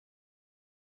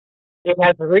It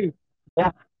has reached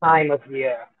that time of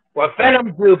year where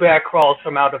Venom Joowbear crawls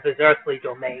from out of his earthly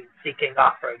domain seeking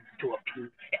offerings to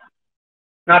appease him.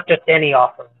 Not just any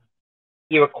offering.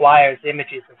 He requires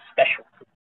images of special food.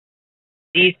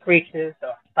 These creatures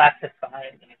are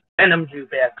classified as Venom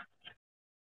Joowbear.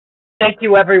 Thank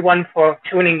you everyone for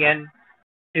tuning in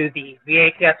to the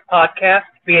VHS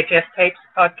Tapes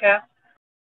podcast.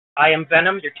 I am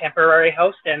Venom, your temporary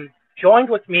host, and joined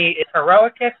with me is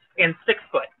Heroicus and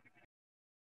Sixfoot.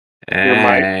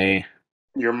 Hey.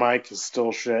 Your mic is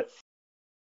still shit.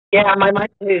 Yeah, my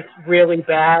mic is really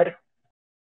bad.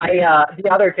 The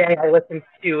other day I listened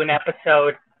to an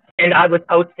episode and I was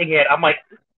hosting it. I'm like,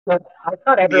 I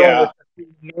thought everyone was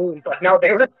mean, but no,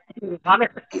 they were being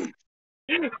honest.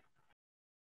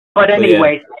 But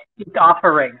anyway, these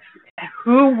offerings.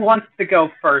 Who wants to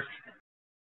go first?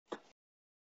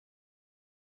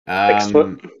 6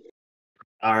 foot.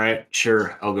 All right,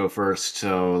 sure. I'll go first.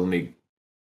 So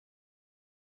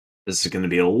this is going to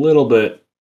be a little bit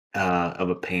of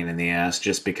a pain in the ass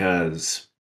just because.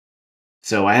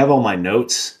 So I have all my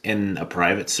notes in a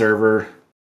private server,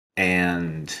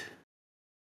 and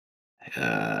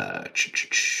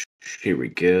here we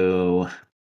go.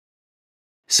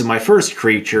 So my first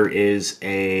creature is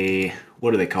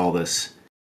what do they call this?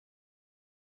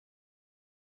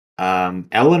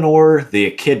 Eleanor the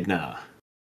Echidna.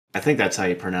 I think that's how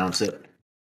you pronounce it.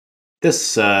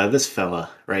 This fella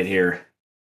right here.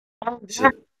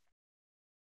 So,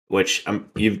 which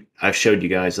I've showed you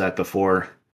guys that before,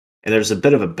 and there's a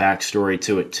bit of a backstory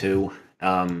to it too.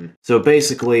 So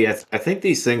basically, I think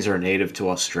these things are native to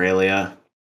Australia,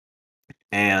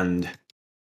 and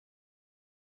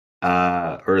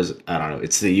I don't know,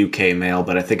 it's the UK male,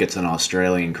 but I think it's an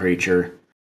Australian creature.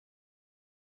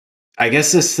 I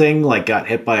guess this thing got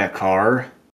hit by a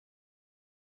car,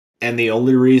 and the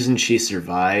only reason she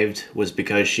survived was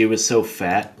because she was so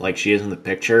fat, like she is in the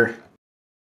picture.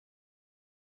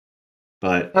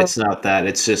 But it's not that.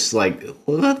 It's just look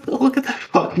at that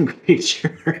fucking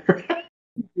creature.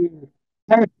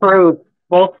 That's true.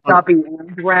 Both stubby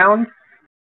and round.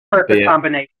 Perfect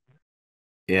combination.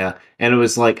 Yeah, and it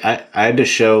was I had to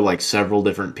show several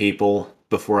different people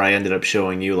before I ended up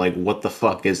showing you what the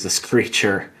fuck is this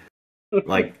creature.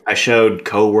 I showed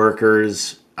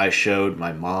coworkers, I showed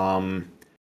my mom.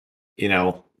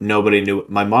 Nobody knew.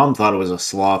 My mom thought it was a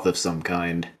sloth of some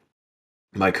kind.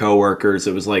 My coworkers,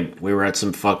 it was we were at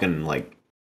some fucking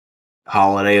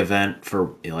holiday event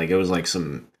for it was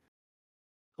some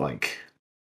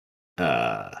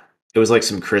it was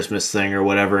some Christmas thing or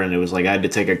whatever, and it was I had to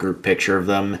take a group picture of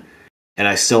them, and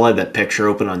I still had that picture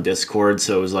open on Discord,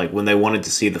 so it was when they wanted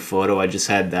to see the photo, I just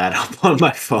had that up on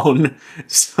my phone,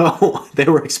 so they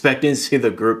were expecting to see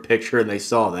the group picture, and they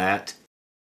saw that.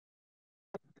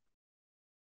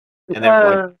 And they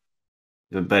were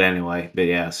but anyway,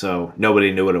 yeah, so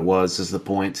nobody knew what it was, is the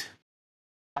point.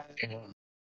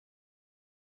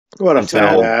 What a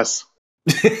fat ass.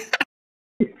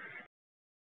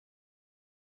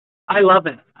 I love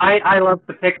it. I love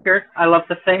the picture. I love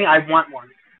the thing. I want one.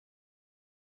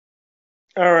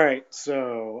 Alright,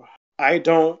 so I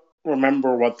don't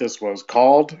remember what this was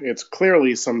called. It's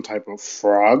clearly some type of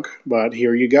frog, but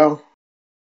here you go.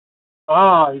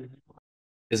 Oh.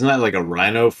 Isn't that a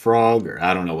rhino frog, or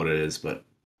I don't know what it is, but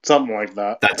something like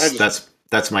that.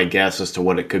 That's my guess as to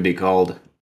what it could be called.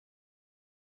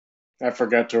 I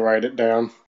forgot to write it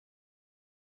down.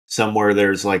 Somewhere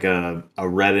there's a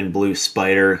red and blue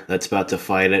spider that's about to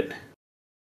fight it.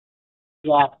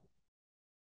 Yeah.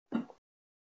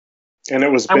 And it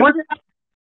was what?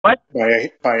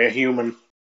 By a human.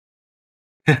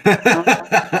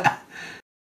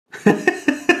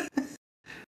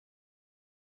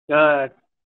 Good.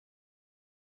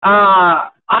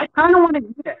 I kind of want to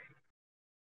eat it. Of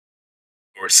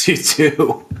course you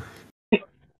do. You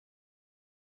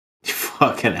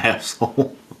fucking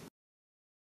asshole.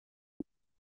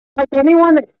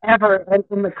 Anyone that ever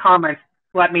in the comments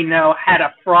let me know had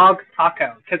a frog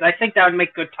taco, because I think that would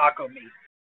make good taco meat.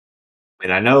 I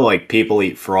mean, I know people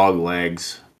eat frog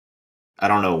legs. I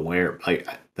don't know where.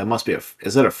 That must be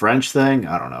is it a French thing?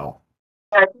 I don't know.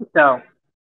 I think so.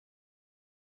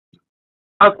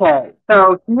 Okay,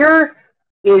 so here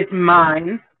is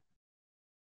mine.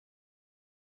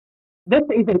 This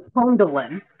is a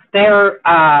pangolin. They're,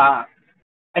 I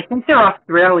think they're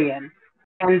Australian,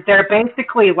 and they're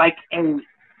basically an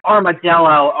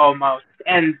armadillo almost,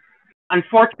 and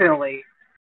unfortunately,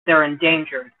 they're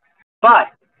endangered, but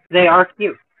they are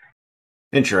cute.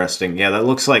 Interesting. Yeah, that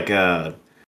looks like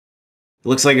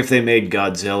if they made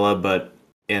Godzilla, but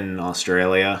in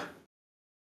Australia.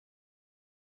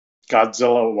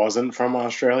 Godzilla wasn't from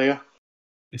Australia?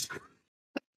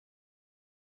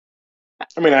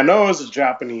 I mean, I know it was a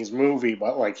Japanese movie,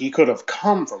 but like he could have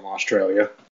come from Australia.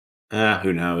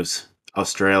 Who knows?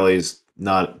 Australia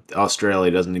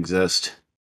doesn't exist.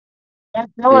 That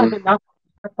still isn't enough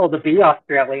to be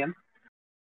Australian.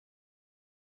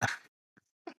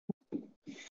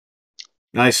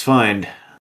 Nice find.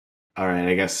 All right,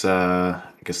 I guess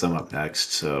I'm up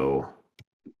next. So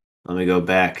let me go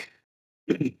back.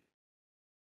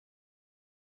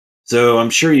 So I'm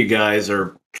sure you guys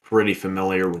are pretty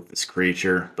familiar with this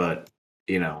creature, but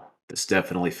this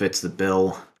definitely fits the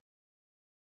bill.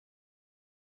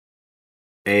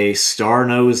 A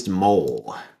star-nosed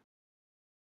mole.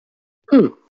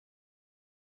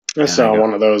 I saw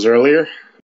one of those earlier.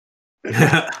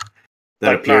 That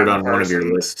But appeared not on in one of your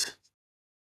person. lists.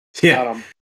 Yeah.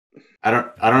 I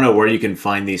don't know where you can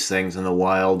find these things in the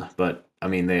wild, but I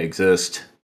mean they exist.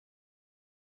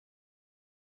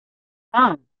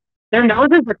 Their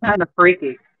noses are kind of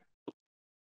freaky.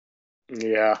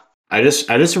 Yeah. I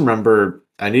just remember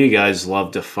I knew you guys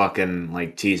loved to fucking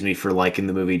like tease me for liking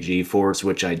the movie G-Force,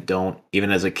 which I don't.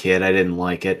 Even as a kid, I didn't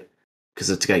like it because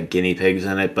it's got guinea pigs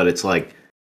in it. But it's like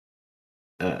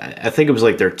I think it was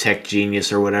like their tech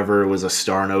genius or whatever. It was a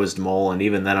star-nosed mole, and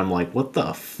even then, I'm like, what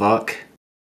the fuck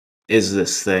is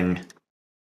this thing?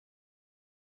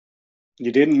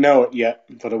 You didn't know it yet,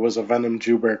 but it was a Venom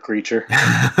Joowbear creature.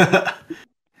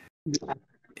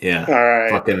 Yeah. All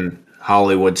right. Fucking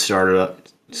Hollywood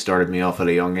started me off at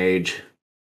a young age.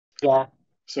 Yeah.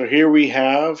 So here we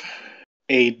have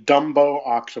a Dumbo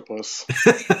octopus.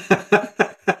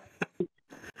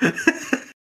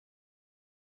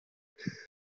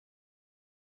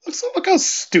 Look how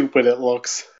stupid it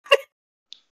looks.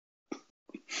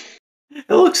 It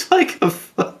looks like a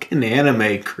fucking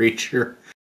anime creature.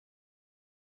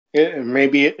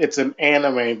 Maybe it's an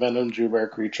anime Venom Joowbear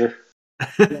creature.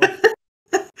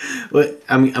 But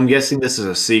I'm guessing this is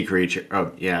a sea creature.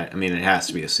 Oh yeah, I mean it has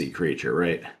to be a sea creature,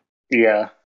 right? Yeah.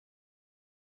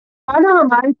 Kind of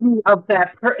reminds me of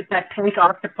that pink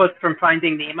octopus from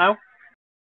Finding Nemo.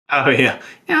 Oh yeah.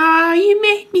 Ah, you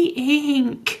make me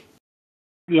ink.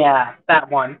 Yeah, that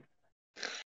one.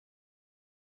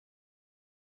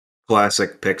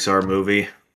 Classic Pixar movie.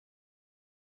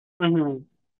 Mm-hmm.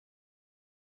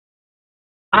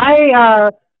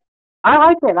 I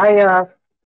like it.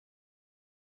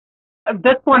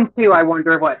 This one too. I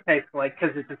wonder what it tastes like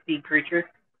because it's a sea creature.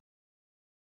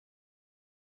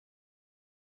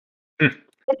 Yeah.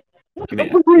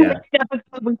 Next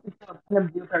episode we should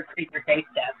do our creature taste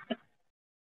test.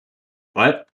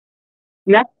 What?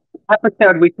 Next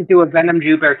episode we should do a Venom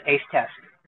Joowbear taste test.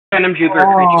 Venom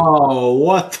Joowbear creature. Oh,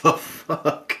 what the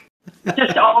fuck?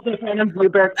 Just all the Venom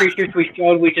Joowbear creatures we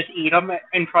showed, we just eat them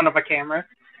in front of a camera.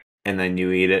 And then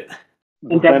you eat it.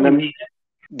 The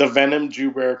Venom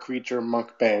Joowbear creature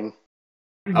mukbang.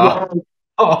 Oh.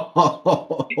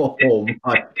 Oh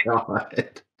my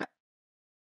god.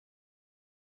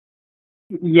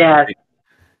 Yes.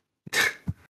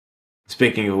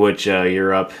 Speaking of which,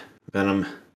 you're up, Venom.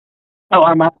 Oh,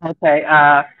 I'm up. Okay.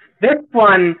 This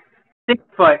one, 6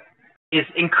 foot, is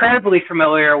incredibly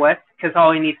familiar with because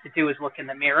all he needs to do is look in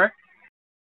the mirror.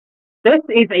 This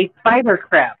is a spider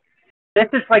crab. This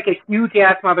is like a huge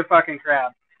ass motherfucking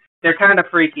crab. They're kind of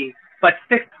freaky, but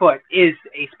 6 foot is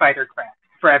a spider crab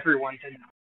for everyone to know.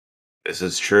 This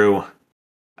is true.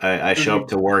 I show up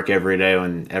to work every day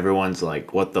and everyone's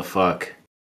like, what the fuck?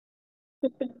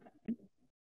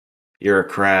 You're a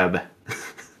crab.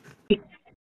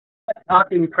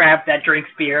 Talking crab that drinks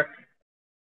beer.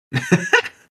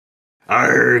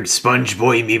 Arg, Sponge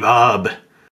Boy me Bob.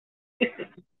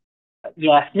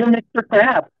 Yes, you're Mr.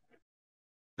 Crab.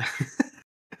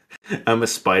 I'm a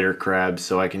spider crab,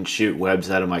 so I can shoot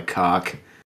webs out of my cock.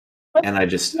 And I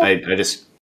just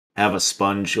have a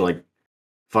sponge like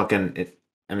fucking it.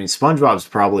 I mean, SpongeBob's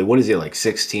probably, what is he, like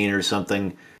 16 or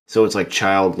something? So it's like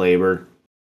child labor.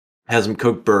 Has him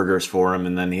cook burgers for him,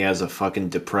 and then he has a fucking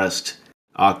depressed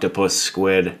octopus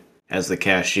squid as the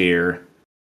cashier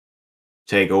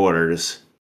take orders.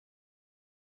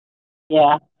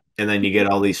 Yeah. And then you get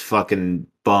all these fucking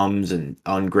bums and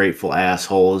ungrateful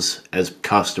assholes as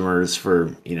customers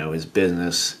for, his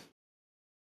business.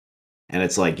 And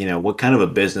it's like, what kind of a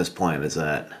business plan is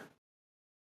that?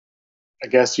 I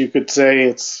guess you could say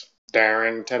it's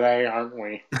Darren today, aren't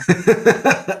we?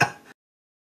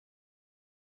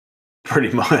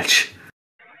 Pretty much.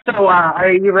 So,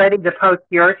 are you ready to post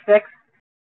your 6?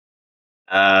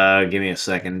 Give me a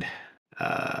second.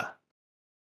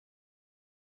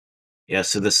 Yeah,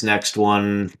 so this next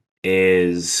one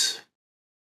is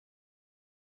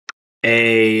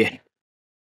a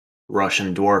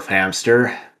Russian dwarf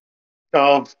hamster.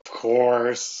 Of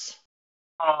course.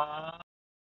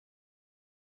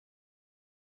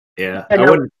 Yeah, I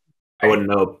know. I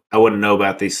wouldn't know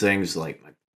about these things. Like,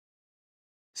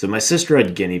 so my sister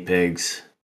had guinea pigs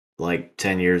like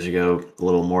 10 years ago, a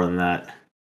little more than that,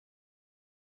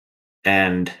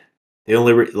 and the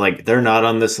only like they're not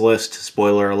on this list.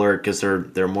 Spoiler alert, because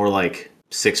they're more like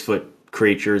 6 foot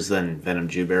creatures than Venom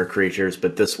Joowbear creatures.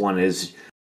 But this one is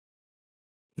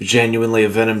genuinely a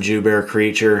Venom Joowbear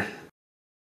creature.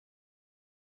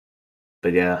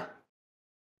 But yeah,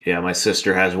 my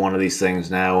sister has one of these things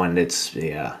now, and it's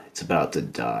about to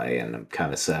die, and I'm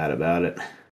kind of sad about it.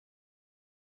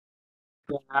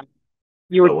 Yeah.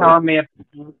 You were But telling me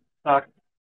about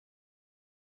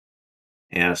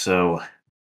yeah, so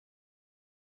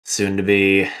soon to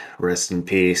be, rest in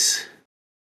peace.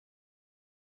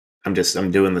 I'm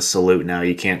doing the salute now.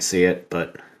 You can't see it,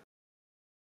 but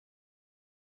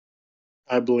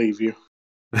I believe you.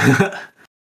 but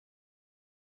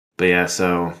yeah,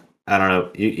 so I don't know.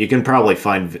 You can probably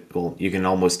find, well, you can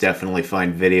almost definitely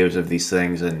find videos of these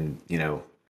things, and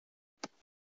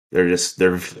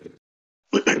they're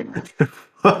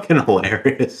fucking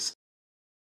hilarious.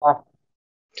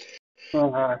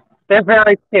 they're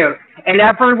very cute. And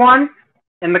everyone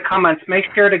in the comments, make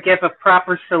sure to give a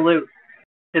proper salute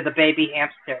to the baby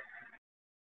hamster,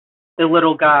 the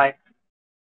little guy.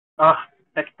 Oh,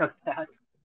 that's so sad.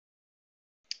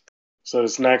 So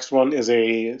this next one is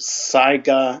a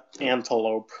Saiga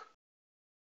antelope.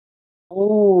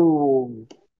 Ooh.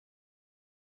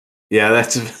 Yeah,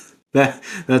 that's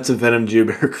a Venom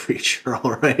Joowbear creature,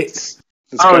 all right. It's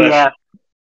Oh, yeah.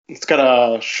 It's got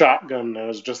a shotgun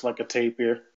nose, just like a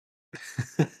tapir.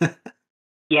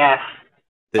 Yes.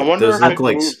 I wonder if it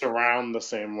like moves around the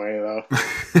same way, though.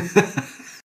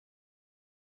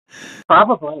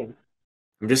 Probably.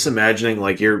 I'm just imagining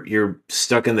like you're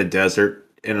stuck in the desert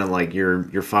in like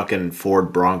your fucking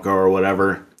Ford Bronco or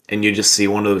whatever, and you just see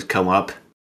one of those come up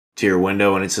to your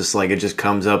window, and it's just like it just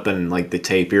comes up and like the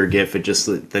tapir gif, it just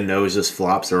the nose just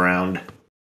flops around.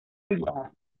 Yeah.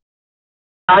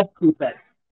 I'd keep it.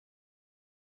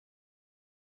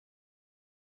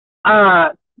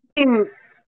 In,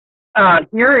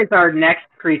 here is our next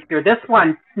creature. This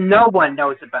one no one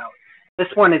knows about. This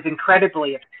one is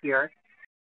incredibly obscure.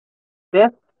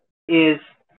 This is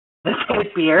the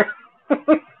tapir.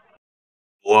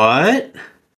 What?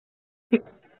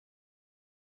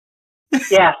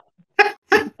 Yeah.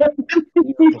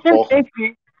 Beautiful.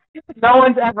 No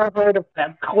one's ever heard of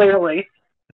them, clearly.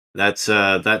 That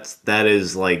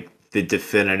is like the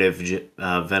definitive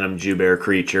Venom Joowbear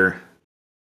creature.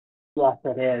 Yes,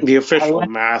 it is.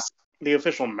 The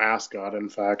official mascot, in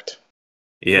fact.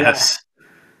 Yes. Yeah.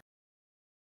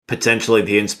 Potentially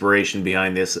the inspiration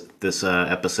behind this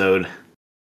episode.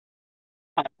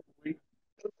 Absolutely.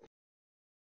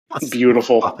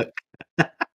 Beautiful.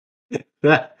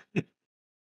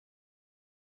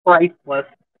 Priceless.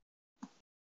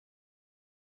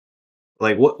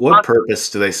 Like what purpose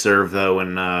do they serve though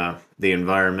in the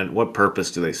environment? What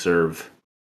purpose do they serve?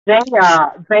 They're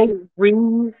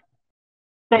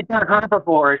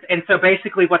herbivores, and so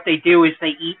basically what they do is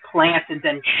they eat plants and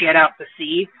then shit out the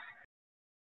seeds.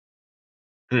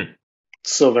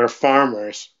 So they're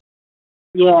farmers.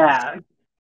 Yeah.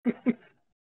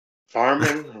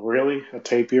 Farming? Really? A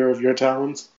tapir of your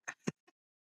talons?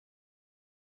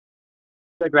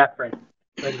 Good reference.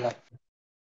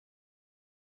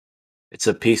 It's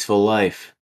a peaceful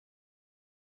life.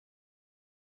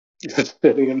 Just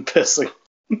sitting and pissing.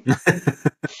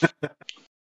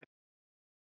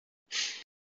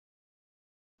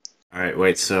 All right,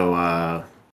 wait. So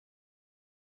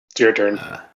it's your turn.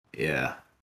 Yeah. I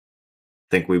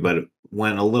think we went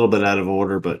a little bit out of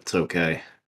order, but it's okay.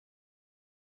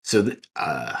 So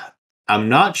I'm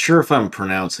not sure if I'm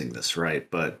pronouncing this right,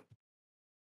 but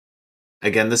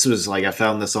again, this was like I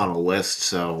found this on a list,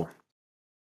 so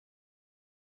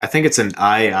I think it's an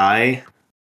II.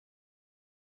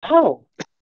 Oh.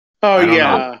 Oh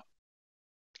yeah.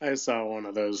 Know. I saw one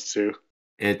of those too.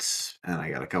 And I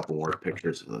got a couple more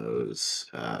pictures of those.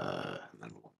 And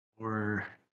then one more.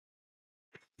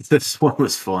 This one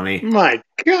was funny. My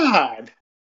God.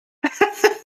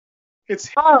 It's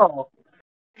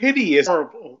hideous,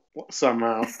 horrible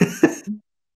somehow.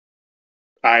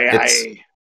 Aye,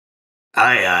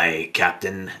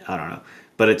 Captain. I don't know,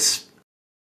 but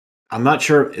I'm not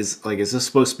sure. Is this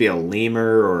supposed to be a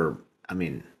lemur or? I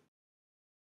mean,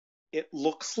 it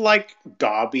looks like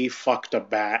Dobby fucked a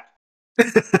bat.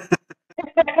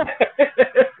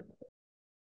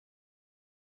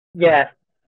 Yeah.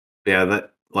 Yeah,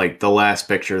 that like the last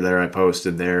picture there I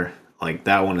posted there, like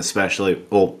that one especially.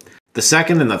 Well, the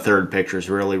second and the third pictures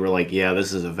really were like, yeah,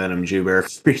 this is a Venom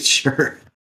Joowbear creature.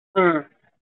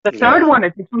 The third one,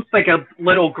 it just looks like a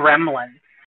little gremlin.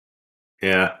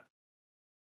 Yeah.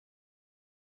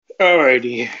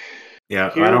 Alrighty. Yeah,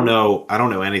 I don't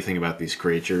know anything about these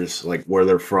creatures, like where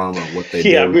they're from or what they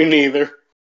Yeah, do. me neither.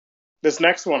 This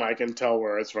next one I can tell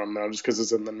where it's from, though, just because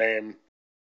it's in the name.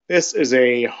 This is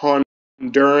a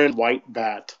Honduran white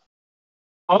bat.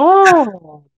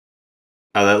 Oh!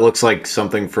 Oh, that looks like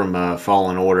something from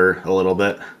Fallen Order a little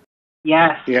bit.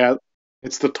 Yes. Yeah,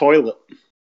 it's the toilet.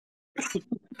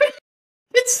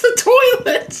 It's the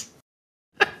toilet!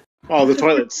 Oh, the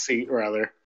toilet seat,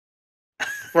 rather.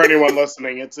 For anyone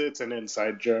listening, it's an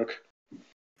inside joke.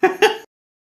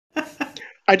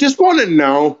 I just want to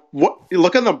know,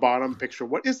 look on the bottom picture,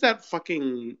 what is that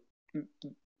fucking,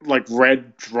 like,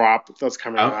 red drop that's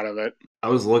coming out of it? I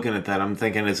was looking at that, I'm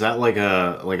thinking, is that like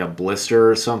a blister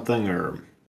or something, or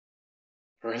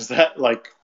is that, like,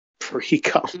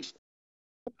 pre-cum?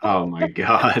 Oh my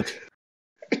god.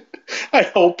 I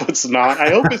hope it's not.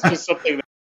 I hope it's just something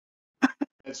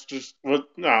it's just I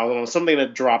don't know, something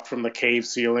that dropped from the cave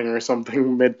ceiling or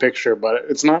something mid-picture, but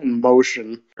it's not in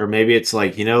motion. Or maybe it's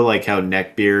like, like how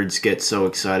neckbeards get so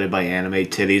excited by anime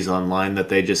titties online that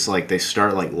they just they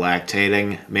start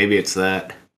lactating. Maybe it's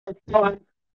that. So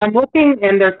I'm looking,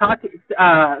 and they're talking.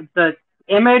 The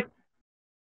image.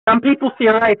 Some people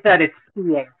theorize that it's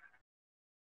peeing.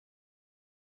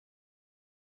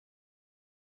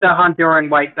 The Honduran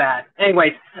white bat.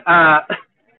 Anyways,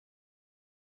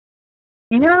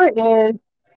 here is.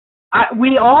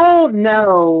 We all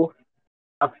know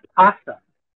of possum.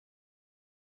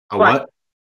 A what?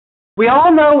 We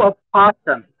all know of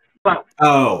possum, but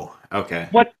oh, okay.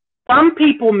 What some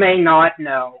people may not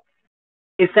know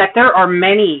is that there are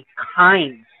many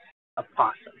kinds of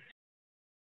possums.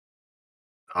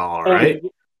 All right.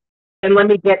 And let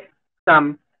me get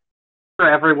some for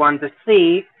everyone to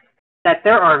see that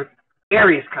there are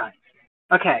various kinds.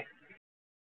 Okay.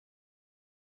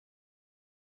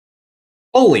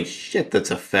 Holy shit, that's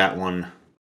a fat one.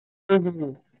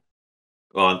 Mm-hmm.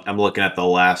 Well, I'm looking at the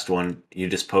last one. You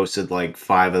just posted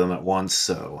 5 of them at once,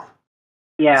 so...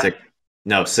 Yeah.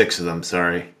 6 of them,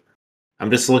 sorry.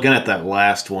 I'm just looking at that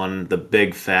last one, the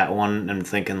big fat one, and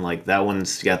thinking, that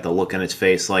one's got the look on its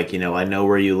face I know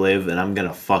where you live, and I'm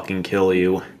gonna fucking kill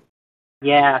you.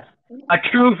 Yeah. A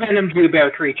true Venom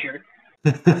Joowbear creature.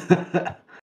 And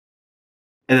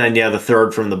then, the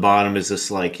third from the bottom is this,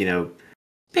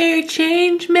 spare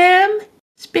change, ma'am?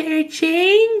 Spare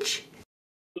change?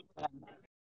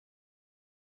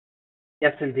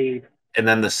 Yes, indeed. And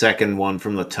then the second one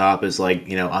from the top is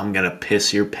I'm gonna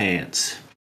piss your pants.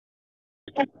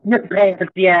 Your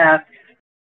pants, yeah.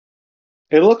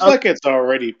 It looks like it's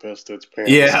already pissed its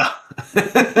pants. Yeah.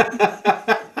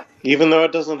 Even though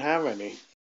it doesn't have any.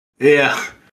 Yeah.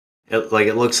 It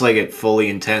looks like it fully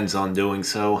intends on doing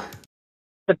so.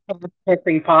 The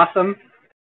pissing possum.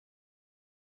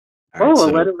 Right,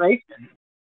 alliteration.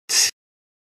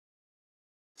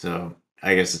 So,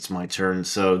 I guess it's my turn.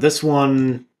 So, this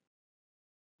one,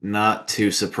 not too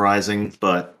surprising,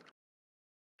 but...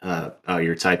 oh,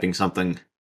 you're typing something?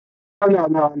 Oh, no,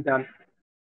 I'm done.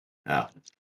 Oh.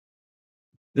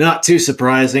 Not too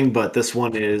surprising, but this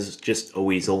one is just a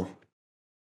weasel.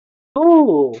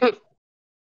 Ooh.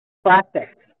 Classic.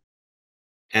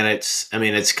 And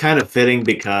it's kind of fitting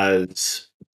because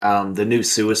the new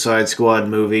Suicide Squad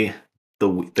movie,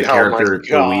 the character,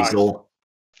 the Weasel.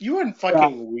 You and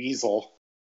fucking Weasel.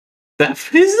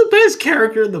 He's the best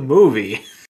character in the movie.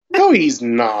 No, he's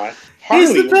not.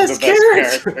 He's the best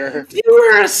character. You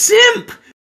are a simp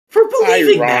for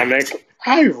believing that.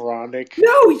 Ironic.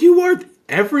 No, you are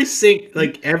every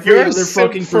You're other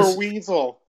fucking for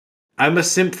Weasel. I'm a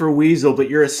simp for Weasel, but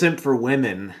you're a simp for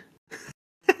women.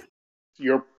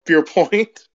 Your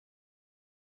point?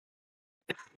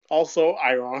 Also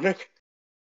ironic.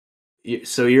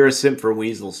 So you're a simp for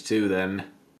weasels too, then?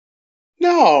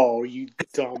 No, you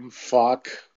dumb fuck.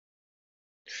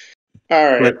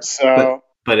 Alright,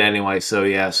 But anyway, so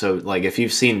if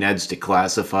you've seen Ned's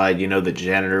Declassified, the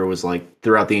janitor was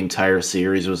throughout the entire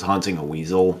series was hunting a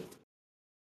weasel.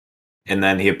 And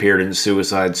then he appeared in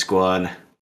Suicide Squad,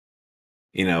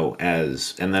 and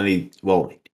then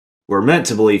we're meant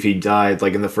to believe he died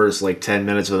in the first 10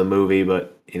 minutes of the movie,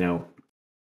 but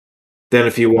then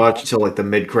if you watch until the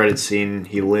mid-credit scene,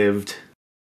 he lived.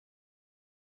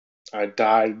 I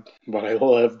died, but I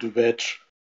lived, bitch.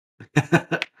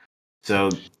 So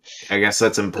I guess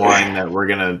that's implying that we're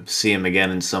gonna see him again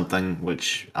in something,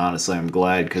 which honestly I'm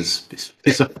glad because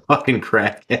he's a fucking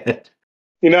crackhead.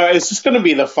 It's just gonna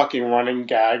be the fucking running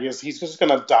gag. He's just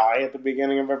gonna die at the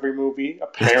beginning of every movie,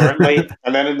 apparently,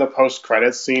 and then in the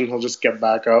post-credits scene, he'll just get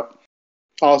back up.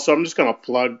 Also, I'm just going to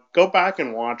plug, go back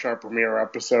and watch our premiere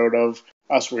episode of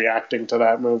us reacting to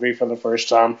that movie for the first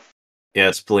time.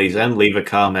 Yes, please, and leave a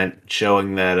comment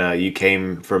showing that you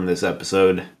came from this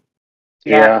episode.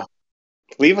 Yeah.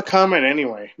 Leave a comment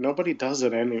anyway. Nobody does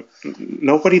it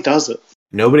Nobody does it.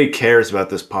 Nobody cares about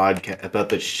this podcast, about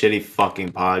this shitty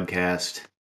fucking podcast.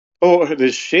 Oh,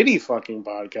 this shitty fucking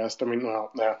podcast. I mean,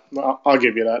 well, yeah, I'll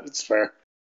give you that. It's fair.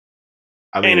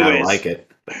 I mean, Anyways, I like it.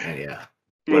 But yeah,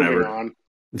 moving whatever. on.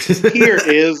 Here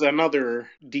is another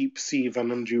deep sea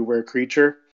Venom Joowbear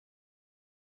creature.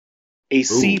 A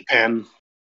sea pen.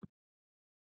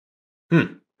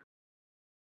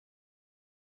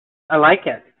 I like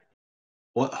it.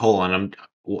 What? Hold on.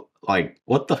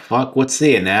 What the fuck? What's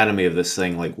the anatomy of this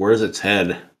thing? Like, where's its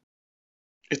head?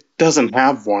 It doesn't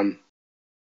have one.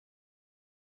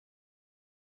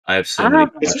 I have so many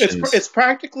questions. It's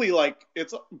practically like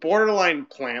it's borderline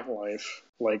plant life,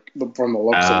 like from the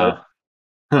looks of it.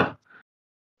 Huh.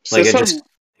 Like it just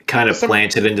kind of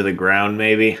planted into the ground,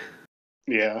 maybe.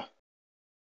 Yeah.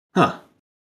 Huh.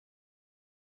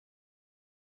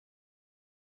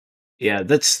 Yeah,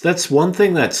 that's one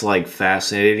thing that's like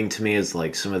fascinating to me is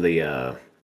like some of the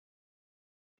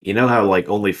you know how like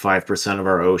only 5% of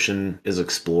our ocean is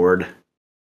explored?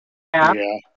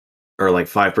 Yeah. Or like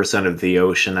 5% of the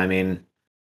ocean, I mean.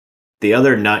 The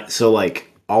other so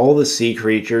like all the sea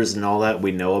creatures and all that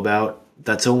we know about,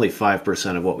 that's only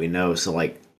 5% of what we know. So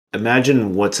like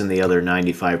imagine what's in the other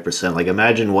 95%. Like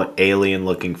imagine what alien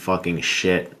looking fucking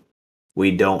shit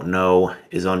we don't know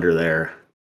is under there.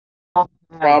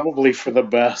 Probably for the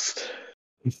best.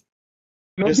 Maybe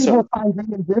we'll find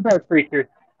Venom Joowbear creatures.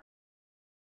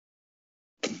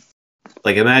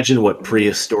 Like imagine what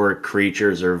prehistoric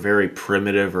creatures or very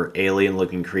primitive or alien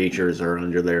looking creatures are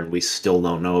under there and we still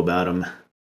don't know about them.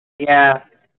 Yeah.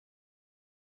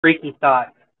 Freaky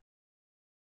thought.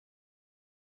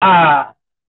 I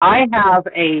have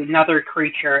another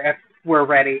creature if we're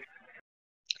ready.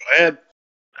 Go ahead.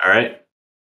 All right.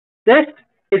 This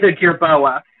is a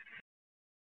jerboa.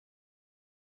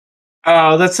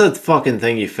 Oh, that's a fucking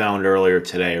thing you found earlier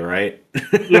today, right?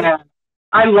 Yeah.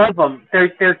 I love them.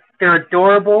 They're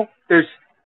adorable. There's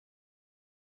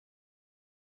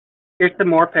some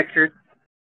more pictures.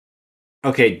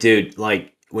 Okay, dude,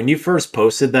 like when you first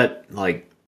posted that, like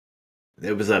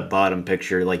it was that bottom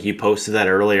picture, like you posted that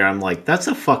earlier, I'm like, that's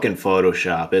a fucking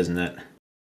Photoshop, isn't it?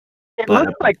 It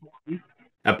looks like one.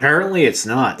 Apparently it's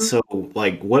not. So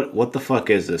like what the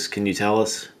fuck is this? Can you tell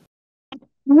us? It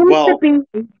used to be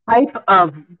a type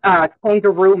of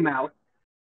kangaroo mouse,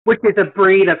 which is a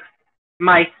breed of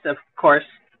mice, of course.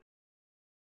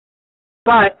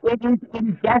 But it is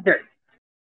in desert.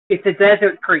 It's a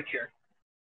desert creature.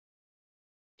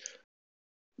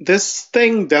 This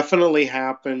thing definitely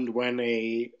happened when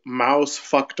a mouse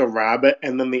fucked a rabbit,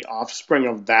 and then the offspring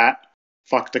of that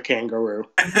fucked a kangaroo.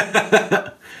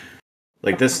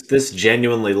 Like this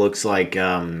genuinely looks like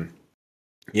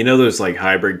you know those like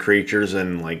hybrid creatures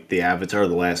in like the Avatar: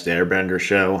 The Last Airbender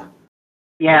show?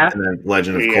 Yeah. And then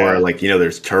Legend of Korra, like, you know,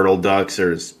 there's turtle ducks,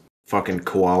 there's fucking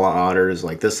koala otters.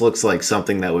 Like, this looks like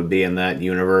something that would be in that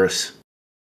universe.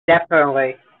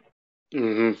 Definitely.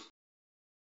 Mm-hmm.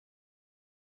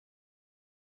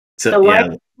 So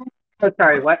yeah. Oh,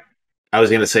 sorry, what? I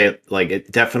was going to say, like,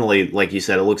 it definitely, like you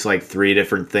said, it looks like 3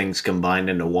 different things combined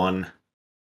into one.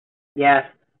 Yes.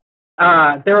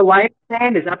 Their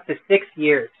lifespan is up to 6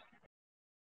 years.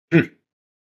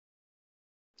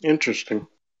 Interesting.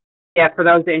 Yeah, for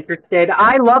those interested.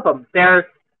 I love them. They're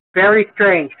very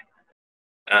strange.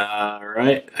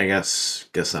 Right. I guess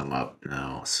I'm up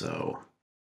now. So,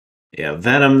 yeah,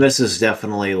 Venom. This is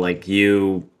definitely like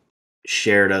you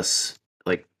shared this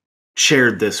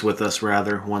with us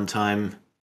rather one time.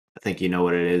 I think you know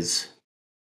what it is.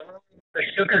 The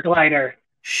sugar glider.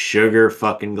 Sugar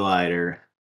fucking glider.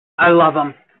 I love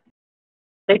them.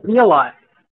 They pee a lot.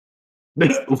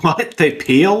 What? They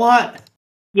pee a lot?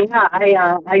 Yeah,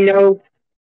 I know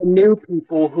new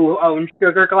people who own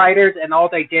sugar gliders, and all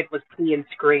they did was pee and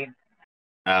scream.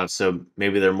 So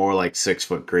maybe they're more like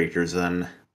 6-foot creatures then.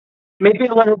 Maybe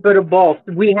a little bit of both.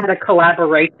 We had a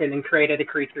collaboration and created a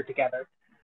creature together.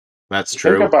 That's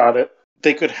true. Think about it.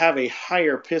 They could have a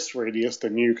higher piss radius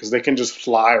than you because they can just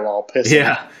fly while pissing.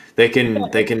 Yeah, they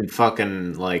can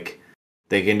fucking like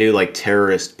they can do like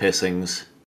terrorist pissings.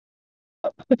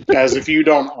 As if you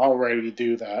don't already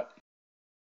do that.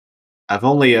 I've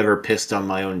only ever pissed on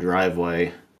my own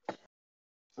driveway.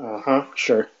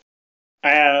 Sure. I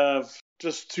have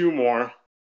just 2 more,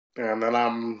 and then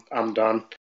I'm done.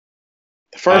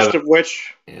 The first of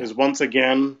which is once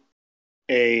again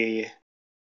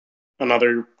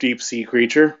another deep sea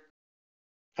creature.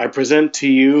 I present to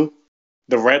you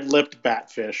the red-lipped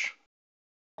batfish.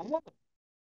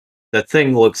 That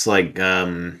thing looks like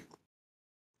the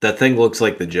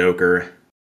Joker.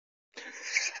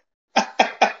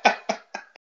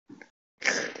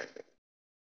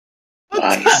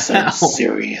 Why so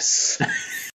serious?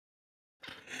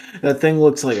 That thing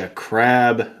looks like a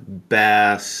crab,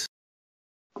 bass,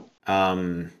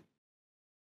 and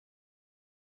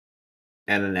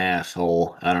an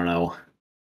asshole. I don't know.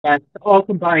 That's all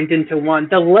combined into one.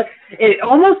 It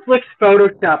almost looks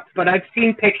photoshopped, but I've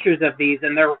seen pictures of these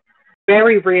and they're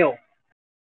very real.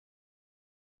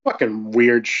 Fucking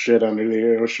weird shit under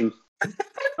the ocean.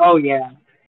 Oh yeah.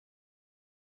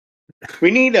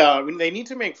 They need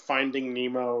to make Finding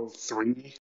Nemo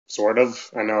 3, sort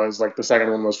of. I know it's like the second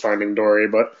one was Finding Dory,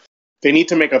 but they need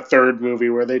to make a third movie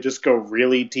where they just go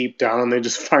really deep down and they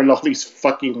just find all these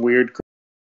fucking weird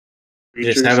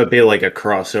creatures. Just have it be like a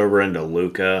crossover into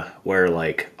Luca, where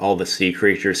like all the sea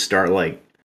creatures start like,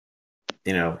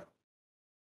 you know.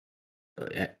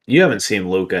 You haven't seen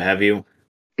Luca, have you?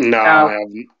 No, I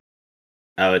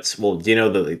haven't. Oh, do you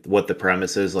know what the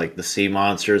premise is? Like the sea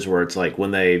monsters, where it's like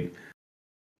when they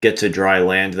get to dry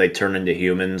land, they turn into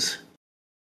humans.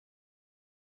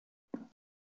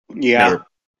 Yeah.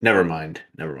 Never mind.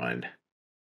 I'm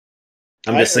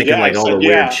just thinking like all the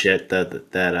weird shit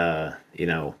that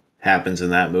happens in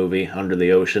that movie under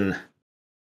the ocean.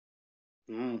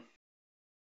 Mm.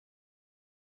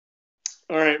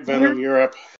 All right, Venom, you're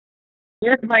up.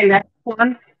 Here's my next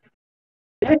one.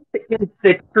 This is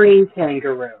the tree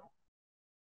kangaroo.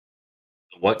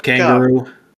 What kangaroo?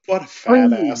 God, what a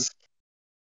fat ass.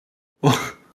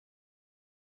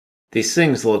 These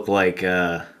things look like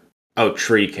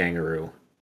tree kangaroo.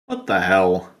 What the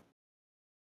hell?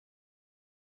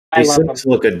 These things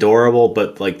look adorable,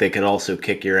 but like they could also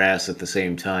kick your ass at the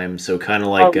same time. So kind of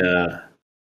like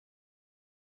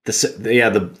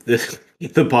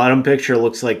the bottom picture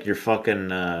looks like you're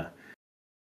fucking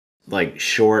like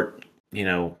short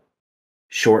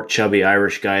chubby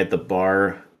Irish guy at the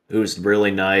bar who's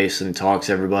really nice and talks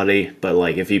to everybody, but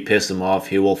like if you piss him off,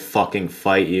 he will fucking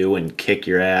fight you and kick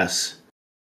your ass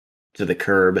to the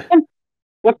curb.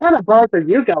 What kind of bars are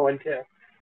you going to?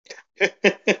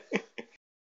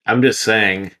 I'm just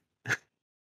saying.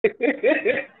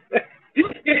 You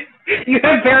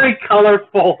have very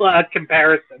colorful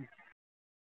comparisons.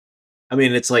 I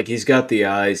mean, it's like he's got the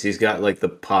eyes, he's got like the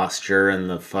posture and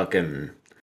the fucking,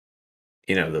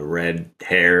 the red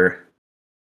hair.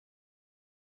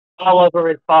 All over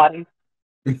his body.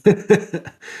 I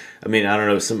mean, I don't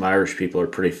know, some Irish people are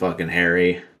pretty fucking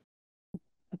hairy.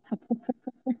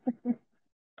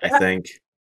 I think.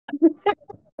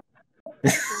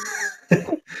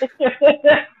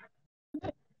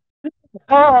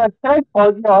 Oh, I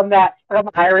told you on that. Some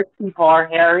Irish people are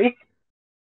hairy.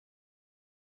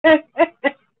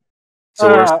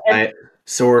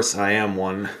 Source, I am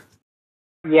one.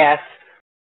 Yes.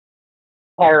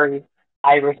 Hairy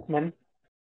Irishman.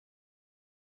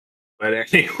 But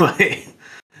anyway,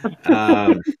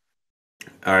 all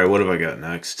right, what have I got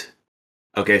next?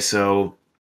 Okay,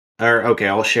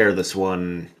 I'll share this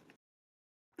one.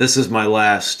 This is my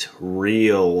last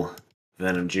real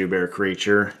Venom Joowbear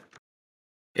creature.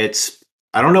 I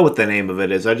don't know what the name of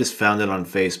it is. I just found it on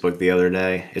Facebook the other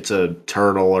day. It's a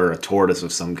turtle or a tortoise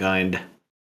of some kind.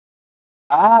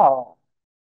 Oh.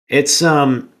 It's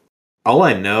all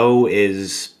I know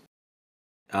is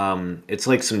it's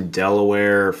like some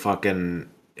Delaware fucking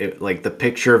like the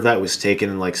picture of that was taken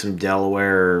in like some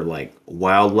Delaware like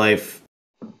wildlife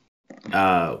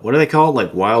what do they call it?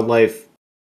 Like wildlife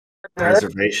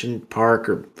preservation park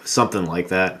or something like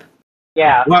that.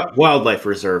 Yeah. Wildlife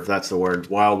reserve, that's the word.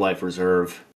 Wildlife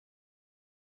reserve.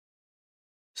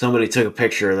 Somebody took a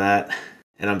picture of that,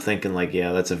 and I'm thinking like,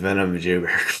 yeah, that's a Venom Joowbear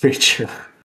creature.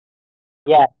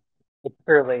 Yes, it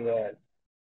truly is.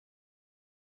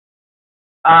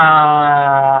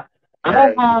 I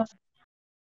don't have...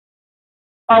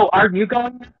 Oh, are you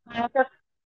going next, Marcus?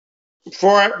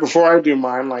 Before I do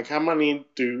mine, like how many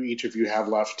do each of you have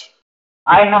left?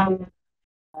 I have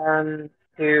 1,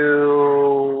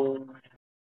 2,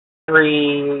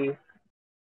 3.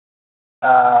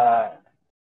 I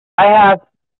have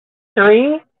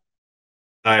 3.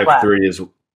 I have left. 3 as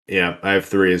I have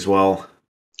 3 as well.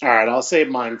 All right, I'll save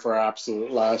mine for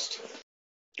absolute last.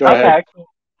 Go ahead.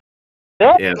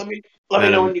 Yeah. Let me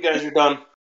know when you guys are done.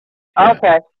 Yeah.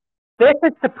 Okay. This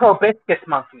is the proboscis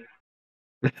monkey.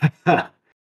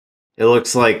 It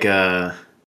looks like a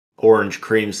orange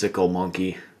creamsicle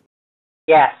monkey.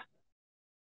 Yes.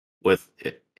 With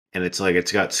it, and it's like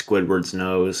it's got Squidward's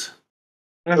nose.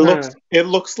 Mm-hmm. It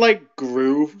looks like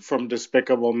Gru from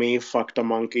Despicable Me fucked a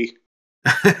monkey,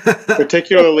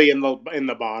 particularly in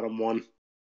the bottom one.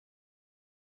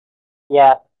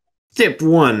 Yeah. Step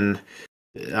one.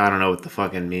 I don't know what the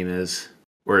fucking meme is.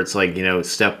 Where it's like,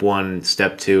 step one,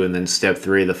 step two, and then step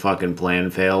three, the fucking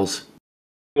plan fails.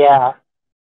 Yeah.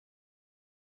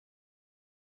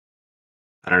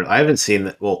 I don't know. I haven't seen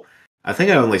that. Well, I think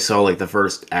I only saw like the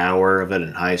first hour of it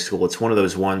in high school. It's one of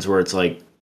those ones where it's like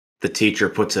the teacher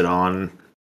puts it on,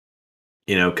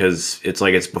 because it's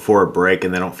like it's before a break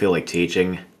and they don't feel like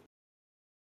teaching.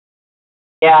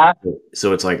 Yeah.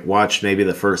 So it's like watch maybe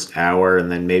the first hour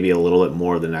and then maybe a little bit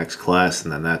more the next class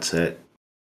and then that's it.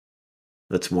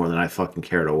 That's more than I fucking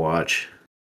care to watch.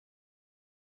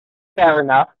 Fair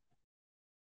enough.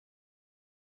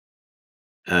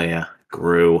 Oh yeah,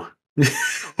 Gru.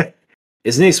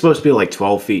 Isn't he supposed to be like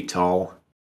 12 feet tall?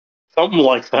 Something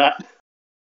like that.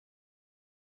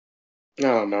 I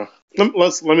don't know.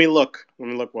 Let me look. Let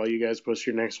me look while you guys post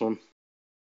your next one.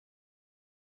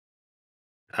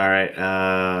 All right.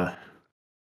 All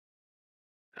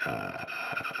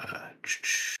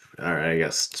right.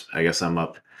 I guess I'm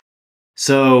up.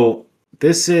 So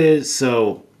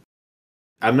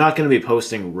I'm not going to be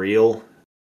posting real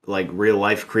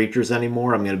life creatures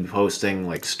anymore. I'm going to be posting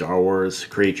like Star Wars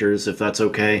creatures, if that's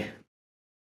okay.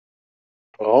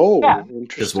 Oh, Yeah.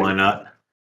 Just why interesting. not?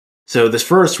 So this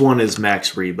first one is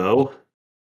Max Rebo.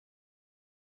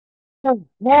 Oh,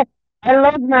 yes. I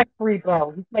love Max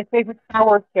Rebo. He's my favorite Star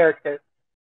Wars character.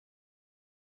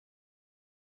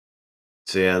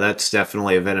 So yeah, that's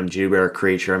definitely a Venom Joowbear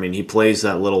creature. I mean, he plays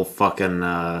that little fucking.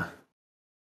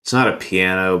 It's not a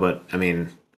piano, but I mean,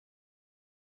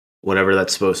 whatever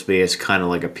that's supposed to be, it's kind of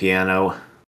like a piano.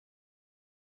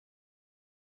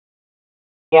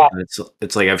 Yeah. And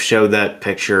it's like I've showed that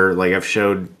picture, like I've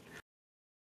showed,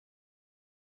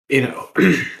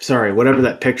 sorry, whatever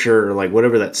that picture or like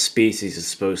whatever that species is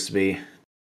supposed to be,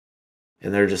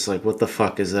 and they're just like, what the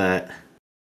fuck is that?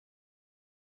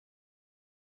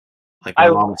 Like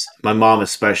I my mom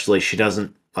especially, she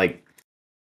doesn't like.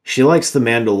 She likes the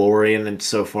Mandalorian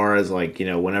insofar as like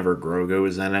whenever Grogu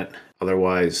is in it.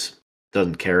 Otherwise,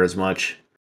 doesn't care as much.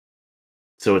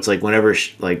 So it's like whenever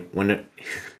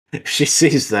if she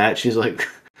sees that, she's like,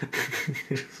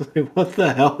 she's like, "What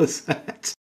the hell is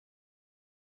that?"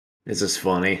 It's just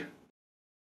funny.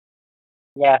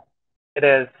 yeah, it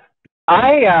is.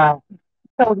 I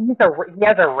so he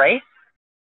has a race.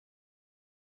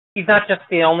 He's not just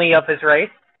the only of his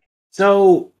race.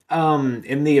 So,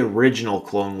 in the original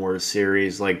Clone Wars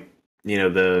series, like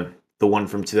the one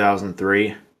from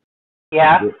 2003,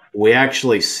 Yeah. we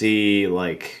actually see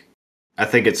like I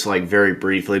think it's like very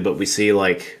briefly, but we see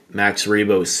like Max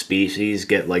Rebo's species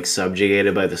get like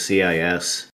subjugated by the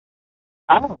CIS.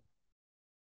 Oh.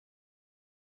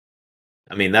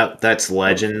 I mean that's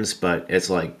Legends, but it's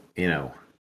like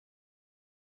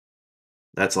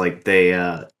that's like they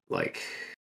uh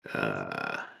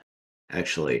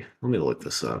actually let me look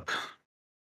this up.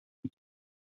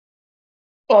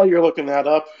 Oh, you're looking that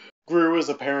up. Gru is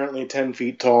apparently 10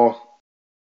 feet tall.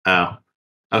 Oh,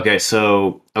 okay,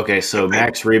 so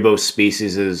Max Rebo's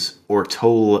species is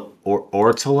ortolan.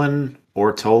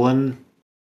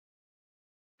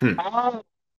 Hmm. Oh.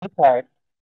 Okay.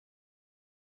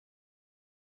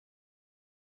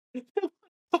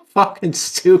 Fucking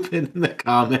stupid in the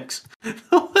comics.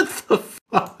 What the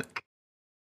fuck?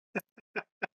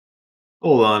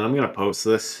 Hold on, I'm gonna post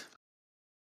this.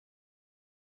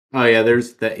 Oh yeah,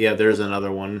 there's that. Yeah, there's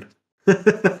another one. They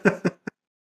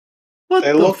What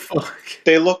the look fuck?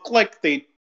 they look like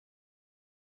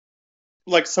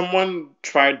someone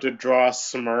tried to draw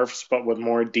Smurfs but with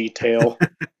more detail.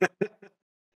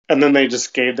 And then they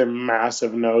just gave them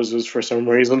massive noses for some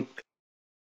reason.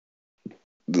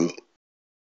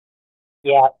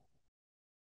 Yeah.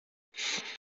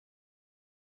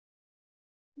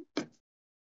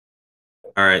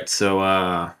 All right, so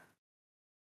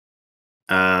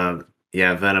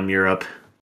yeah, Venom, you're up.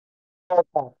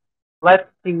 Okay. Let's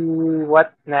see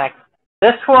what's next.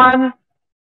 This one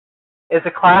is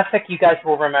a classic. You guys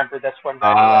will remember this one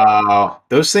very well.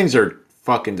 Those things are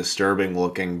fucking disturbing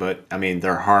looking, but I mean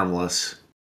they're harmless.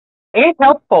 It's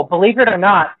helpful, believe it or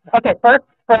not. Okay, first,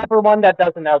 for everyone that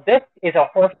doesn't know, this is a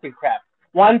horseshoe crab.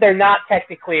 One, they're not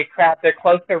technically a crab. They're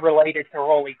closer related to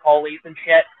roly-polies and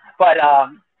shit. But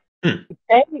Hmm.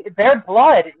 their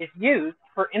blood is used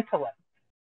for insulin.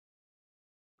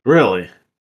 Really?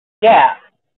 Yeah,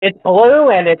 it's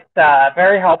blue and it's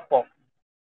very helpful.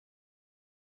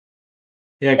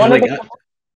 Yeah, because One of like the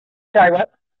sorry,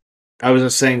 what? I was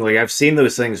just saying, like I've seen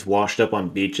those things washed up on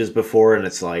beaches before, and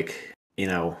it's like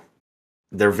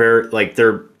they're very like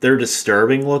they're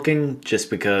disturbing looking just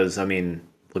because I mean,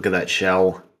 look at that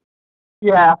shell.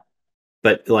 Yeah.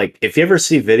 But like if you ever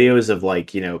see videos of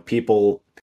like, people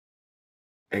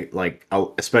like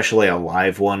especially a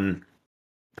live one,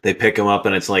 they pick them up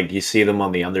and it's like you see them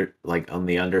on the on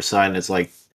the underside and it's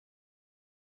like,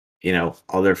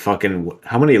 all their fucking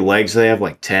how many legs they have?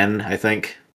 Like 10, I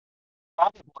think.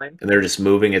 Probably. And they're just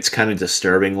moving. It's kind of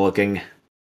disturbing looking.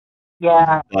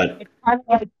 Yeah. But It's kind of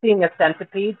like seeing a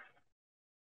centipede.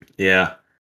 yeah.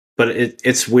 But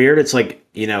it's weird. It's like,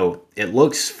 it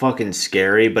looks fucking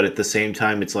scary, but at the same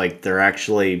time it's like they're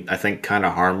actually I think kind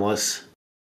of harmless.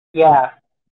 Yeah,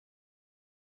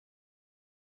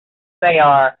 they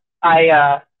are.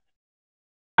 I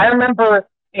remember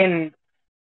in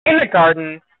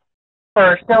kindergarten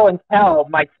for show and tell,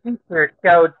 my teacher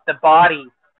showed the body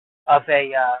of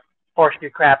a horseshoe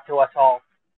crab to us all.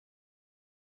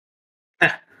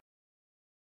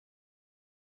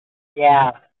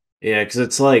 Yeah. Yeah, because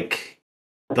it's like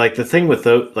the thing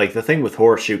with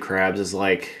horseshoe crabs is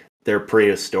like they're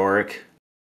prehistoric.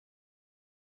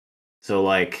 So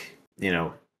like, they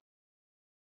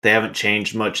haven't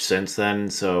changed much since then,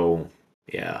 so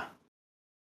yeah.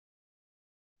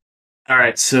 All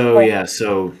right, so yeah,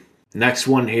 so next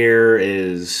one here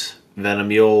is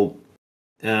Venom.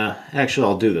 Actually,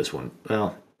 I'll do this one.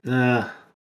 Well,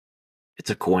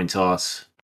 it's a coin toss.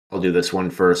 I'll do this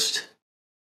one first.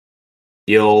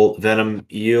 You will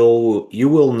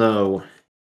know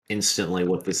instantly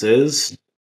what this is.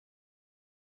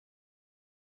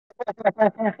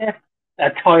 A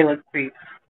toilet seat.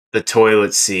 The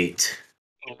toilet seat.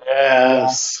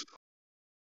 Yes.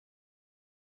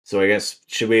 So I guess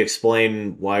should we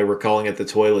explain why we're calling it the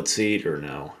toilet seat or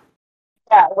no?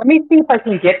 Yeah, let me see if I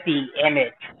can get the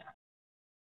image.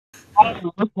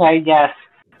 Okay, yes.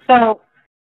 So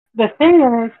the thing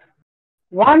is,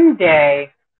 one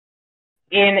day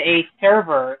in a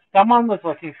server, someone was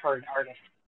looking for an artist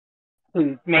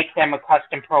to make them a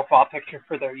custom profile picture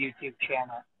for their YouTube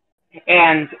channel.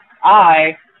 And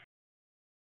I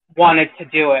wanted to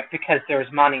do it because there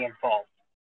was money involved.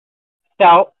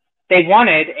 So they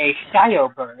wanted a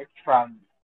Shio bird from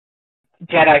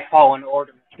Jedi Fallen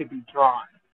Order to be drawn.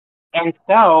 And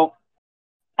so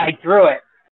I drew it.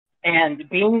 And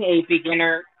being a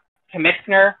beginner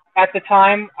commissioner at the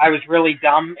time, I was really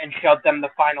dumb and showed them the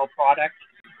final product.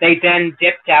 They then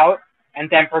dipped out and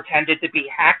then pretended to be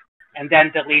hacked and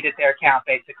then deleted their account,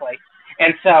 basically.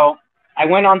 And so I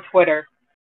went on Twitter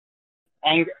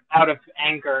out of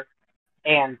anger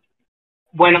and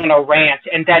went on a rant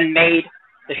and then made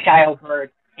the child bird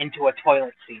into a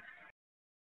toilet seat.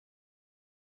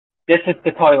 This is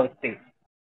the toilet seat.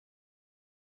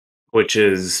 Which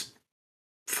is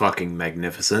fucking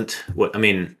magnificent. What I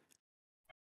mean,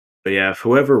 but yeah, if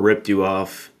whoever ripped you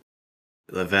off,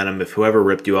 the Venom, if whoever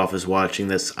ripped you off is watching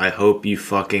this, I hope you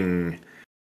fucking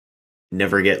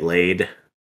never get laid.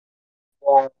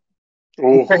 Yeah.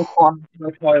 Transformed into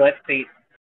a toilet seat.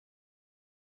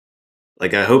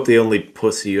 Like, I hope the only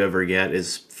pussy you ever get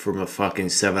is from a fucking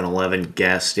 7-Eleven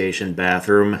gas station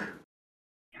bathroom.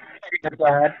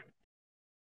 Dad.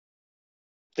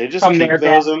 They just keep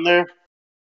those in there?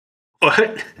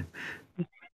 What?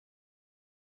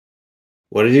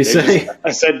 What did you say?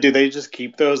 I said, do they just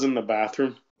keep those in the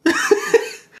bathroom?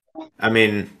 I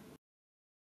mean,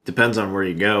 depends on where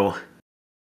you go.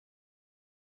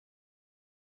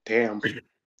 Damn.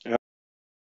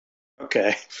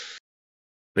 Okay.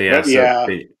 But yeah, yeah.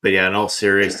 But yeah, in all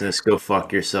seriousness, go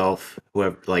fuck yourself.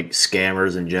 Whoever, like,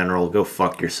 scammers in general, go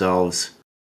fuck yourselves.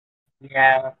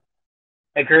 Yeah.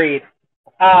 Agreed.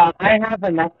 I have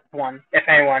a next one. If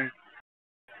anyone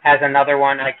has another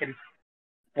one, I can.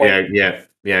 Wait.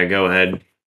 Yeah. Go ahead.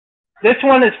 This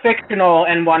one is fictional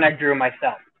and one I drew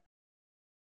myself.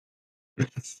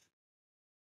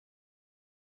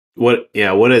 What?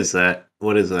 Yeah. What is that?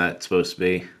 What is that supposed to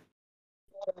be?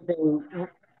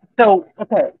 So,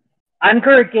 okay, I'm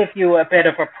going to give you a bit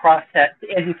of a process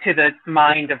into the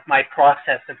mind of my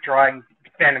process of drawing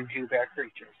Venom Joowbear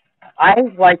creatures. I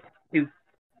like to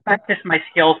practice my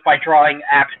skills by drawing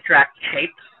abstract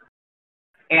shapes,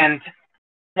 and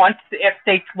if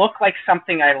they look like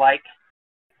something I like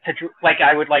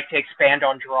I would like to expand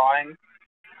on drawing,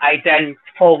 I then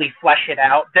fully flesh it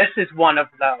out. This is one of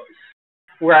those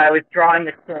where I was drawing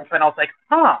a strip and I was like,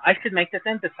 I should make this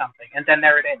into something, and then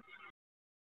there it is.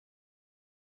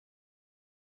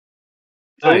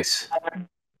 Nice.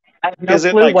 I have no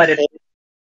clue what it is.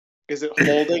 Is it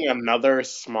holding another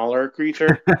smaller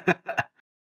creature?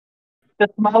 The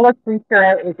smaller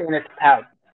creature is in its pouch.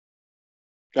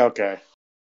 Okay.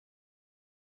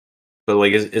 But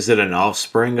like, is it an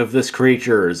offspring of this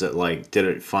creature, or is it like, did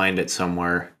it find it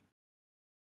somewhere?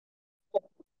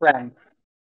 Friends.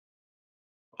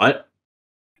 What?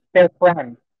 They're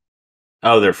friends.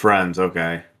 Oh, they're friends.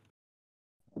 Okay.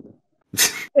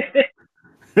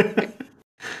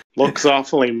 Looks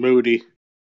awfully moody.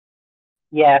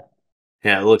 Yeah.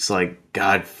 Yeah, it looks like,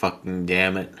 God fucking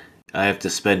damn it. I have to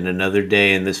spend another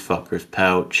day in this fucker's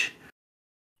pouch.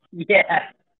 Yeah.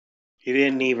 He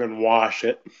didn't even wash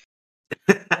it.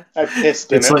 I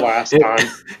pissed in It's it like last time.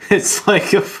 it's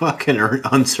like a fucking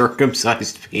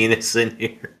uncircumcised penis in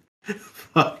here.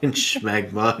 Fucking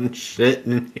schmegma and shit,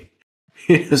 and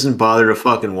he doesn't bother to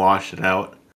fucking wash it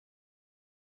out.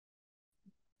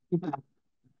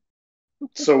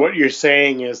 So what you're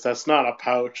saying is that's not a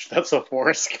pouch, that's a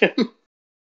foreskin.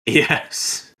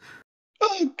 Yes.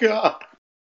 Oh god.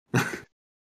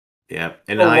 Yeah,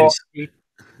 and Oh, I'm. Lord.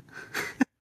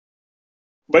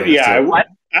 But Yeah, yeah, so What?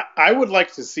 I would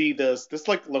like to see this. This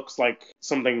like looks like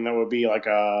something that would be like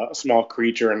a small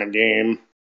creature in a game.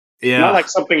 Not yeah, like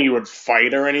something you would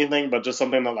fight or anything, but just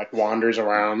something that like wanders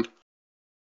around.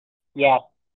 Yeah.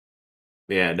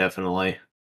 yeah, definitely.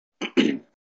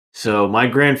 So my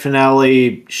grand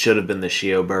finale should have been the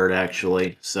Shio bird,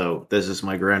 actually. So this is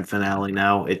my grand finale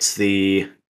now. It's the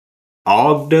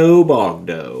Ogdo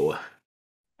Bogdo.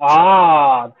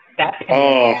 Ah, that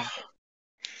Oh, man.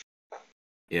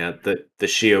 Yeah, the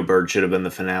Shio bird should have been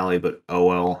the finale, but oh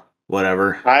well,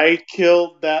 whatever. I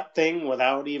killed that thing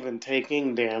without even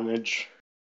taking damage.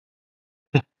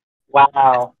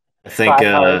 Wow. I think.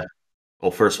 Try hard.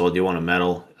 Well, first of all, do you want a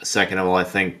medal? Second of all, I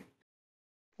think.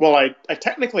 Well, I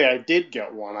technically I did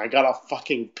get one. I got a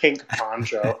fucking pink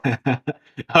poncho.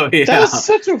 Oh That yeah, was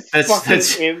such a fucking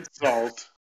that's insult.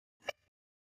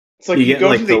 It's like you you get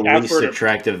go to like the the least effort of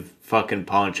attractive fucking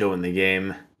poncho in the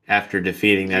game after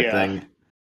defeating that yeah. thing.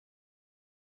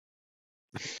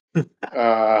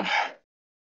 Uh,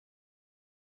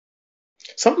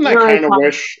 something I Really kind of fun.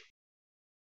 wish.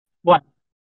 What?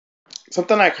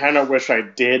 Something I kind of wish I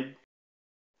did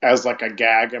as like a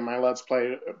gag in my Let's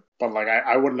Play, but like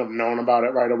I wouldn't have known about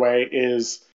it right away.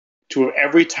 Is to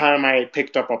every time I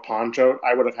picked up a poncho,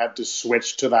 I would have had to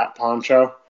switch to that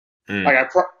poncho. Mm.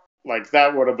 Like like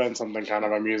that would have been something kind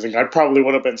of amusing. I probably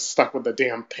would have been stuck with the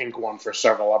damn pink one for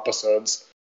several episodes.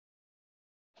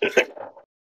 I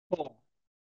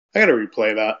gotta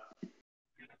replay that.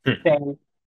 Thing.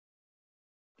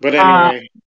 But Uh, anyway,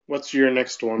 what's your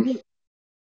next one?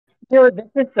 here, this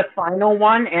is the final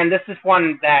one, and this is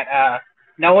one that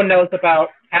no one knows about,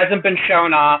 hasn't been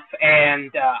shown off,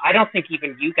 and I don't think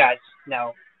even you guys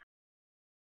know.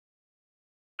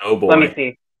 Oh Let me boy.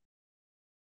 see.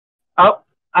 Oh,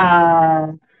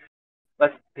 uh,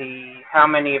 let's see. How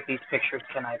many of these pictures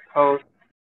can I post?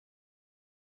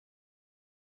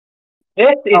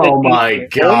 This is a Oh my deep.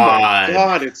 Oh my god.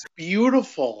 god, it's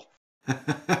beautiful. Look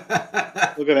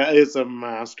at that. It's a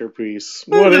masterpiece.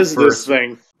 What is this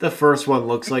thing? The first one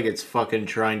looks like it's fucking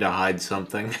trying to hide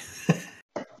something.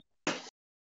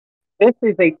 This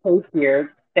is a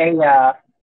tapir. They are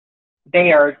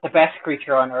the best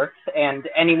creature on Earth, and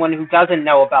anyone who doesn't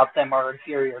know about them are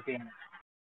inferior beings.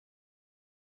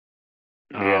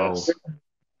 Oh. Yes.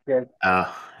 Good.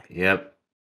 Yep.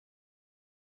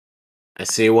 I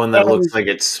see one that And looks like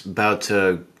it's about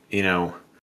to,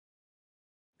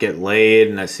 get laid,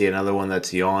 and I see another one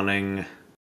that's yawning.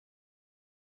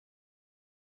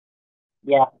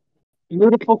 yeah,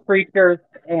 beautiful creatures.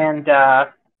 And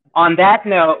on that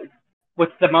note,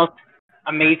 what's the most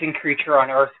amazing creature on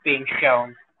Earth being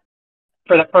shown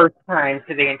for the first time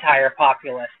to the entire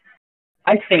populace?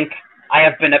 I think I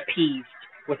have been appeased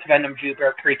with Venom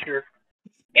Joowbear creature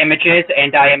images,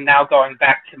 and I am now going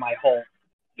back to my hole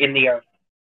in the earth.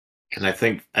 And I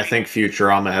think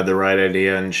Futurama had the right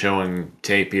idea in showing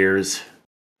tapirs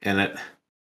in it.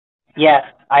 Yes,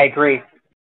 I agree.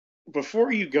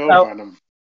 Before you go, So, Venom,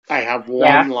 I have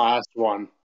yeah. one last one.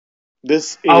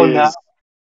 This Oh no.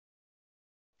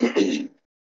 is.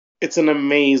 It's an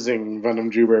amazing Venom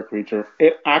Joowbear creature.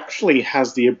 It actually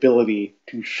has the ability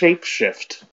to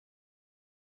shapeshift.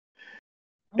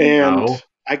 And Oh.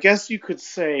 I guess you could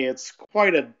say it's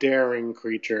quite a daring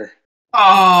creature.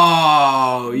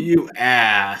 Oh, you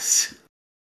ass.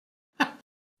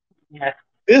 Yes,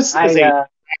 This is a I.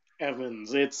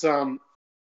 Evans. It's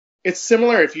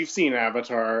similar if you've seen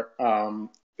Avatar.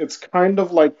 It's kind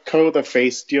of like Ko the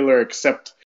Face Stealer,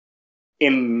 except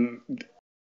in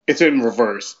it's in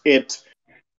reverse. It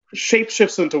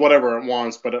shapeshifts into whatever it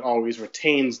wants, but it always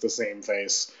retains the same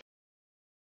face.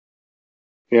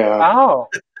 Yeah. Oh.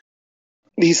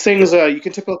 These things, you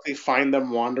can typically find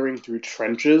them wandering through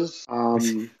trenches.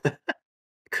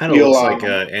 Kind of You'll looks like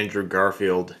Andrew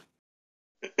Garfield.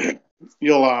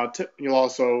 you'll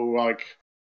also like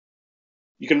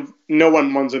you can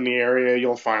when one's in the area,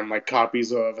 you'll find like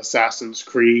copies of Assassin's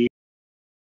Creed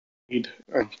and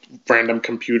random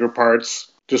computer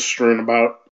parts just strewn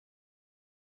about.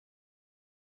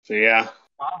 So yeah,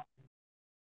 Wow.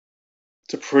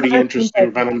 it's a pretty That seems interesting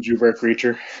like, Venom Joowbear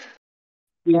creature.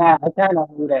 yeah, I kind of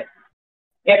hate it.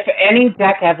 If any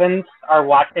Jack Evans are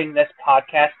watching this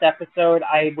podcast episode,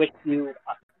 I wish you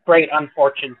great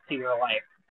unfortunes to your life.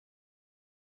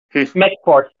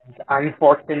 Misfortunes,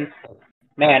 unfortunes.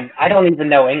 Man, I don't even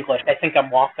know English. I think I'm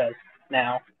Waffles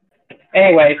now.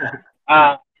 Anyway,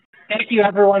 thank you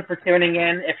everyone for tuning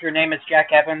in. If your name is Jack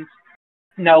Evans,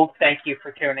 no, thank you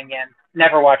for tuning in.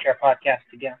 Never watch our podcast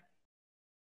again.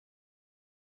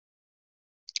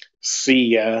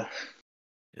 See ya.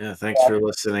 Yeah, thanks for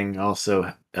listening.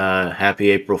 Also, happy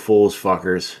April Fool's,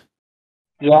 fuckers.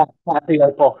 Yeah, happy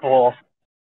April Fool's.